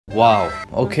Wow,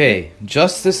 okay,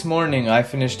 just this morning I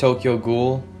finished Tokyo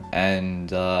Ghoul,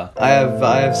 and I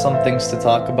have some things to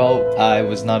talk about. I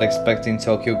was not expecting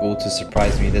Tokyo Ghoul to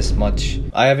surprise me this much.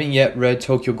 I haven't yet read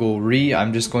Tokyo Ghoul Re.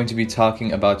 I'm just going to be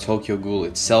talking about Tokyo Ghoul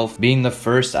itself, being the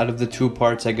first out of the two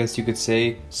parts, I guess you could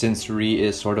say, since Re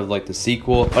is sort of like the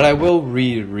sequel. But I will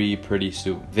read Re pretty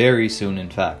soon, very soon in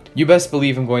fact. You best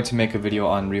believe I'm going to make a video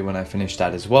on Re when I finish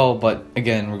that as well, but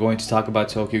again, we're going to talk about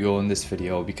Tokyo Ghoul in this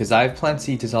video because I have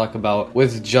plenty to talk about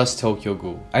with just Tokyo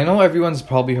Ghoul. I know everyone's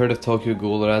probably heard of Tokyo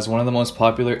Ghoul. It has one of the most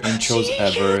popular intros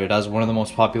ever, it has one of the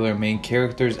most popular main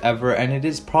characters ever, and it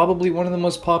is probably one of the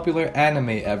most popular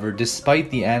anime ever, despite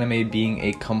the anime being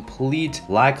a complete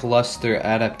lackluster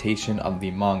adaptation of the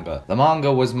manga. The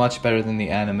manga was much better than the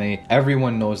anime,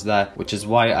 everyone knows that, which is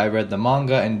why I read the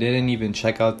manga and didn't even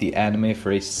check out the anime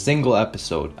for a single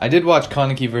episode. I did watch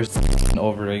Kaneki vs.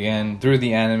 over again through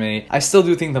the anime. I still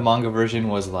do think the manga version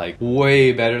was like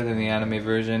way better than the anime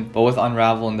version, but with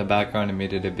Unravel in the background it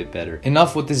made it a bit better.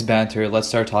 Enough with this banter, let's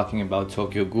start talking about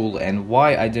Tokyo Ghoul and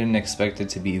why I didn't expect it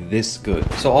to be this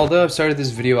good. So although I've started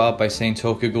this video out by saying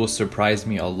Tokyo Ghoul surprised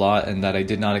me a lot and that I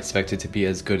did not expect it to be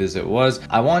as good as it was,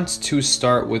 I want to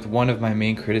start with one of my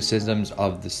main criticisms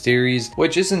of the series,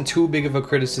 which isn't too big of a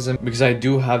criticism because I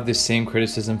do have the same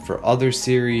criticism for other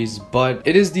series, but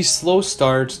it is the slow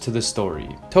start to the story.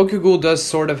 Tokyo Ghoul does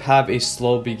sort of have a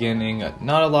slow beginning,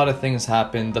 not a lot of things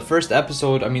happen. The first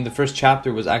episode, the first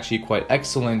chapter was actually quite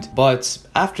excellent, but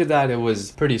after that it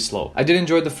was pretty slow. I did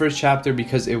enjoy the first chapter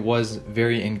because it was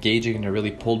very engaging and it really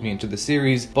pulled me into the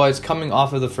series, but coming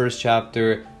off of the first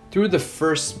chapter, through the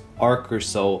first arc or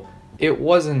so, it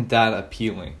wasn't that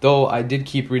appealing. Though I did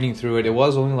keep reading through it, it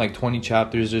was only like 20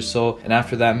 chapters or so, and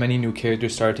after that many new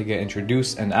characters started to get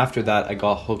introduced, and after that I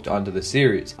got hooked onto the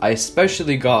series. I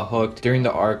especially got hooked during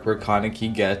the arc where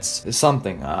Kaneki gets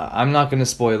something. I'm not gonna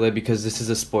spoil it because this is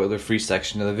a spoiler-free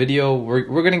section of the video.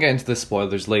 We're gonna get into the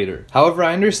spoilers later. However,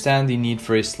 I understand the need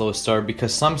for a slow start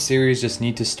because some series just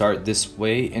need to start this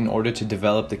way in order to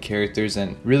develop the characters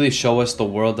and really show us the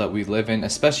world that we live in,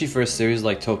 especially for a series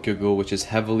like Tokyo Ghoul, which is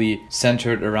heavily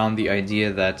centered around the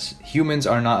idea that humans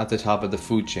are not at the top of the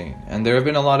food chain. And there have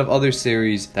been a lot of other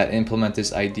series that implement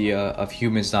this idea of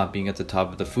humans not being at the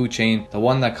top of the food chain. The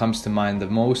one that comes to mind the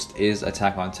most is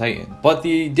Attack on Titan. But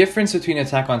the difference between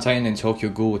Attack on Titan and Tokyo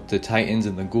Ghoul with the Titans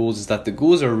and the ghouls is that the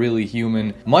ghouls are really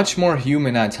human, much more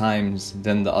human at times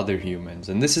than the other humans.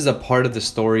 And this is a part of the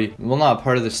story, well, not a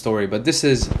part of the story, but this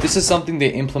is something they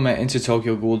implement into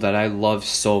Tokyo Ghoul that I love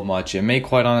so much. It may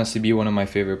quite honestly be one of my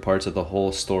favorite parts of the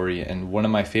whole story and one of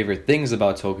my favorite things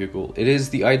about Tokyo Ghoul. It is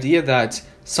the idea that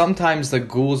sometimes the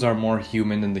ghouls are more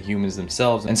human than the humans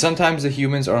themselves, and sometimes the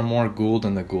humans are more ghoul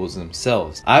than the ghouls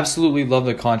themselves. I absolutely love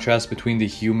the contrast between the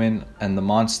human and the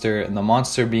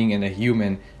monster being in a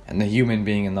human and the human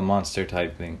being in the monster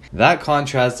type thing. That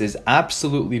contrast is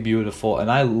absolutely beautiful,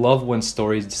 and I love when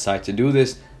stories decide to do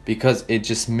this because it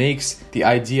just makes the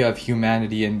idea of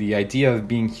humanity and the idea of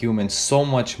being human so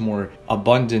much more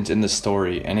abundant in the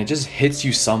story, and it just hits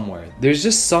you somewhere. There's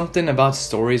just something about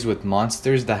stories with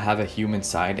monsters that have a human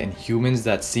side and humans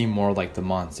that seem more like the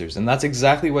monsters, and that's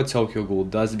exactly what Tokyo Ghoul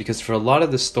does, because for a lot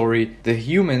of the story, the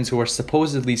humans who are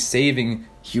supposedly saving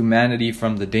humanity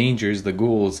from the dangers, the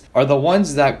ghouls, are the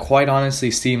ones that quite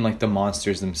honestly seem like the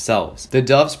monsters themselves. The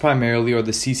Doves primarily, or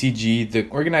the CCG, the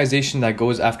organization that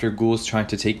goes after ghouls trying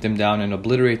to take them down and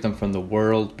obliterate them from the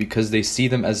world because they see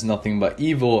them as nothing but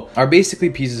evil, are basically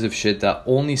pieces of shit that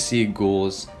only see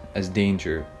ghouls as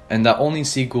danger, and that only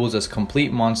see ghouls as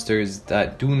complete monsters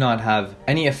that do not have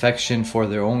any affection for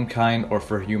their own kind or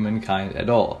for humankind at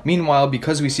all. Meanwhile,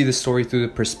 because we see the story through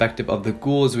the perspective of the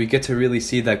ghouls, we get to really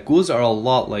see that ghouls are a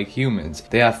lot like humans.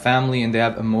 They have family and they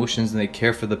have emotions and they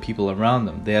care for the people around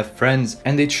them. They have friends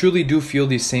and they truly do feel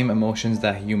these same emotions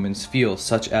that humans feel,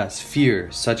 such as fear,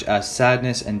 such as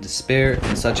sadness and despair,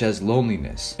 and such as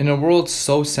loneliness. In a world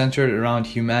so centered around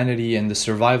humanity and the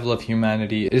survival of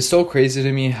humanity, it is so crazy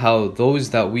to me how those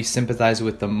that we sympathize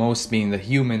with the most, being the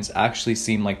humans, actually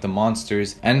seem like the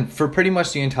monsters, and for pretty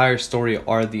much the entire story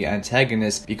are the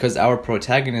antagonists, because our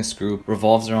protagonist group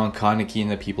revolves around Kaneki and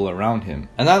the people around him.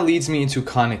 And that leads me into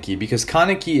Kaneki, because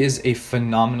Kaneki is a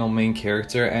phenomenal main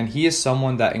character, and he is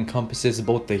someone that encompasses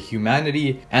both the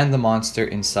humanity and the monster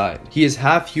inside. He is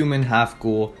half human, half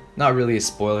ghoul, Not really a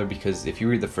spoiler, because if you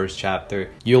read the first chapter,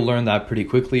 you'll learn that pretty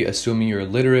quickly, assuming you're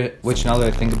literate, which now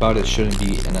that I think about it shouldn't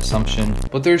be an assumption.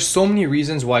 But there's so many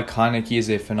reasons why Kaneki is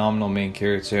a phenomenal main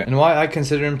character, and why I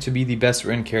consider him to be the best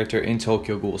written character in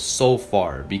Tokyo Ghoul so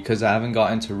far, because I haven't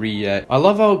gotten to Ri yet. I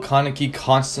love how Kaneki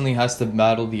constantly has to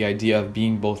battle the idea of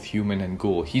being both human and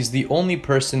ghoul. He's the only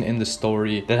person in the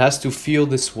story that has to feel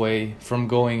this way from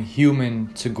going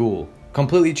human to ghoul,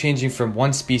 completely changing from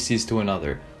one species to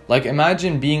another. Like,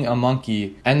 imagine being a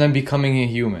monkey and then becoming a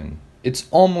human. It's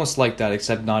almost like that,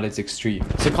 except not as extreme.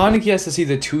 So Kaneki has to see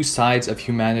the two sides of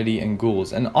humanity and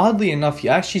ghouls, and oddly enough, he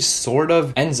actually sort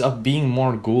of ends up being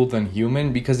more ghoul than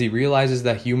human, because he realizes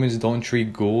that humans don't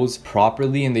treat ghouls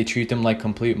properly and they treat them like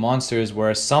complete monsters,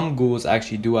 whereas some ghouls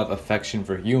actually do have affection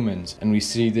for humans, and we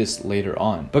see this later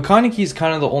on. But Kaneki is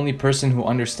kind of the only person who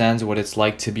understands what it's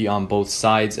like to be on both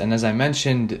sides, and as I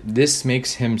mentioned, this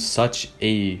makes him such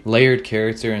a layered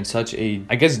character and such a,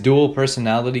 I guess, dual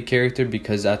personality character,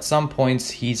 because at some points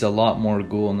he's a lot more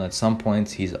ghoul and at some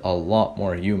points he's a lot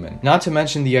more human. Not to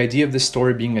mention, the idea of this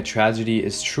story being a tragedy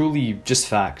is truly just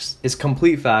facts. It's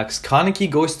complete facts. Kaneki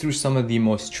goes through some of the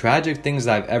most tragic things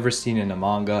I've ever seen in a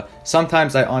manga.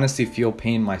 Sometimes I honestly feel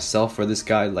pain myself for this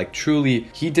guy. Like, truly,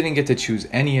 he didn't get to choose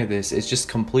any of this. It's just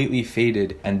completely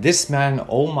fated. And this man,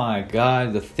 oh my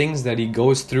god, the things that he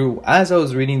goes through. As I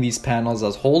was reading these panels, I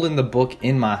was holding the book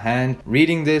in my hand,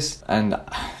 reading this, and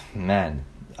man,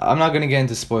 I'm not gonna get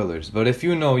into spoilers, but if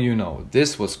you know, you know.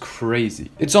 This was crazy.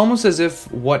 It's almost as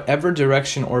if whatever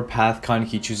direction or path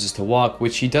Kaneki chooses to walk,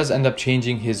 which he does end up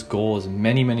changing his goals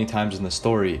many times in the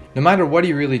story, no matter what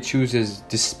he really chooses,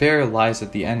 despair lies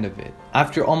at the end of it.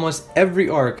 After almost every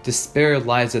arc, despair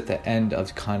lies at the end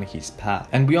of Kaneki's path.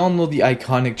 And we all know the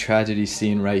iconic tragedy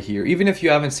scene right here. Even if you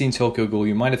haven't seen Tokyo Ghoul,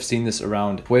 you might have seen this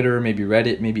around Twitter, maybe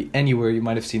Reddit, maybe anywhere you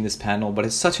might have seen this panel, but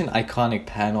it's such an iconic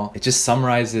panel. It just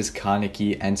summarizes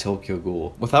Kaneki and Tokyo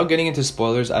Ghoul. Without getting into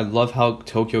spoilers, I love how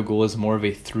Tokyo Ghoul is more of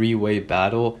a three-way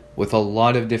battle with a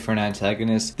lot of different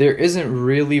antagonists. There isn't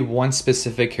really one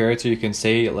specific character you can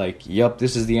say like, yup,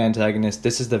 this is the antagonist,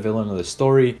 this is the villain of the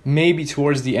story. Maybe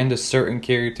towards the end a certain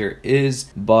character is,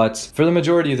 but for the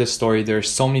majority of the story there are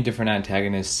so many different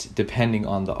antagonists depending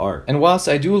on the arc. And whilst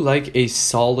I do like a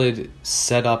solid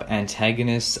setup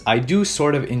antagonist, I do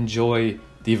sort of enjoy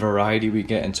the variety we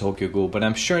get in Tokyo Ghoul, but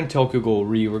I'm sure in Tokyo Ghoul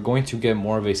Re we're going to get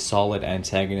more of a solid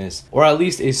antagonist, or at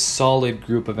least a solid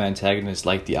group of antagonists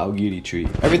like the Aogiri tree.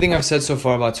 Everything I've said so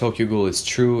far about Tokyo Ghoul is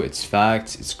true, it's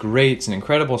fact, it's great, it's an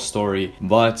incredible story,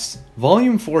 but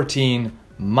Volume 14,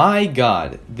 my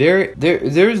god,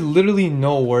 there's literally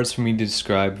no words for me to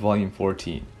describe Volume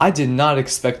 14. I did not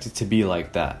expect it to be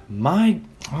like that.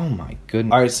 Oh my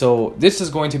goodness. Alright, so this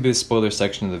is going to be the spoiler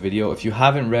section of the video. If you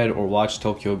haven't read or watched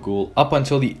Tokyo Ghoul up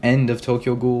until the end of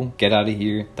Tokyo Ghoul, get out of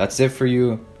here. That's it for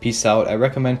you. Peace out. I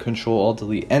recommend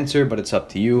Control-Alt-Delete-Enter, but it's up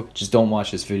to you. Just don't watch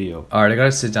this video. Alright, I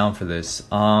gotta sit down for this.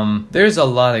 There's a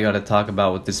lot I gotta talk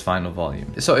about with this final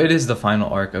volume. So it is the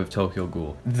final arc of Tokyo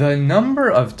Ghoul. The number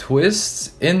of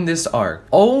twists in this arc.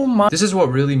 Oh my. This is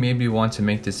what really made me want to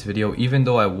make this video, even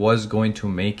though I was going to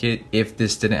make it if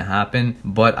this didn't happen.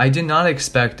 But I did not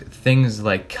expect things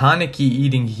like Kaneki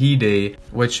eating Hide,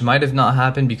 which might have not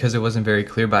happened because it wasn't very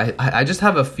clear, but I just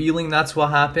have a feeling that's what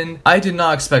happened. I did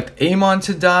not expect Amon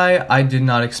to die. I did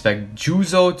not expect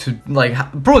Juzo to,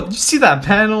 like, bro, did you see that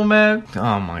panel, man?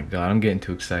 Oh my god, I'm getting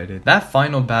too excited. That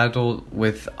final battle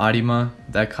with Arima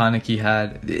that Kaneki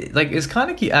had, like, is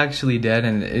Kaneki actually dead,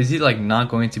 and is he like not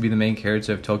going to be the main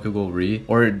character of Tokyo Ghoul Re,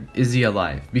 or is he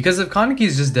alive? Because if Kaneki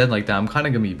is just dead like that, I'm kind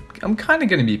of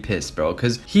gonna be pissed, bro,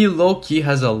 because he low-key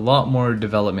has a lot more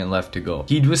development left to go.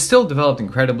 He was still developed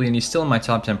incredibly, and he's still in my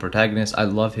top 10 protagonists. I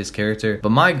love his character, but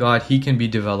my god, he can be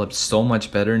developed so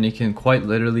much better, and he can quite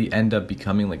literally end up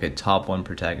becoming like a top 1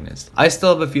 protagonist. I still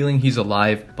have a feeling he's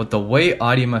alive, but the way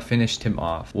Arima finished him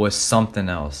off was something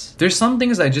else. There's some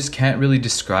things I just can't really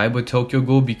describe with Tokyo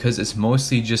Ghoul because it's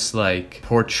mostly just like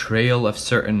portrayal of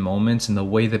certain moments and the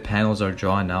way the panels are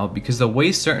drawn out, because the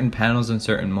way certain panels and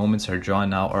certain moments are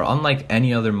drawn out are unlike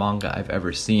any other manga I've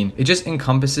ever seen. It just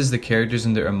encompasses the characters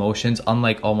and their emotions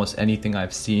unlike almost anything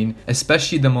I've seen,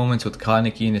 especially the moments with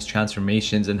Kaneki and his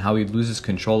transformations and how he loses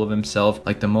control of himself,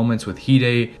 like the moments with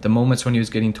Hide, the moments when he was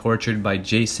getting tortured by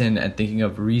Jason and thinking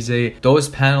of Rize. Those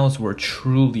panels were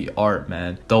truly art,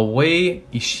 man. The way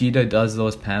Ishida does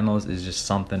those panels is just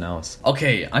something else.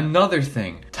 Okay, another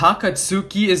thing.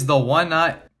 Takatsuki is the one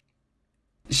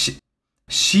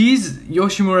she's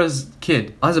Yoshimura's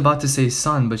kid. I was about to say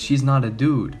son, but she's not a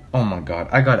dude. Oh my god,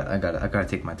 I gotta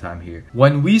take my time here.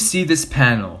 When we see this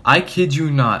panel, I kid you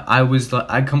not,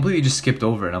 I completely just skipped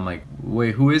over it. I'm like,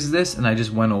 wait, who is this? And I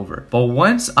just went over. But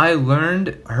once I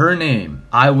learned her name,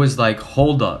 I was like,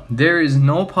 hold up. There is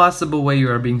no possible way you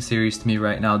are being serious to me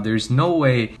right now. There's no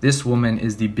way this woman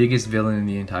is the biggest villain in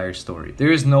the entire story.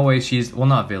 There is no way she's, well,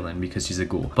 not villain because she's a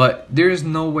ghoul, but there's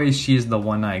no way she is the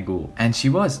one-eyed ghoul. And she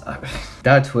was.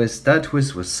 That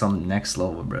twist was some next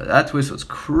level, bro. That twist was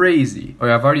crazy. Or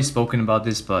I've already spoken about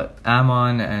this, but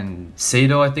Amon and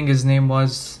Sato, I think his name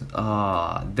was,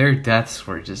 their deaths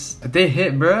were just, they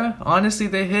hit, bro. Honestly,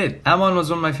 they hit. Amon was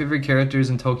one of my favorite characters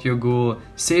in Tokyo Ghoul.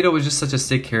 Sato was just such a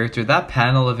sick character. That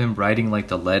panel of him writing like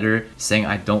the letter saying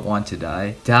I don't want to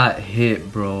die, that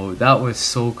hit, bro. That was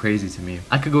so crazy to me.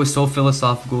 I could go so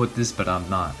philosophical with this, but I'm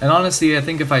not. And honestly, I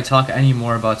think if I talk any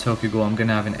more about Tokyo Ghoul, I'm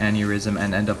gonna have an aneurysm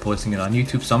and end up posting it on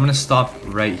YouTube. So I'm gonna stop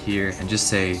right here and just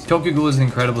say Tokyo Ghoul is an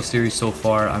incredible series so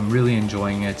far. I'm really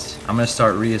enjoying it. I'm gonna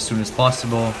start as soon as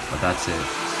possible, but that's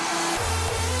it.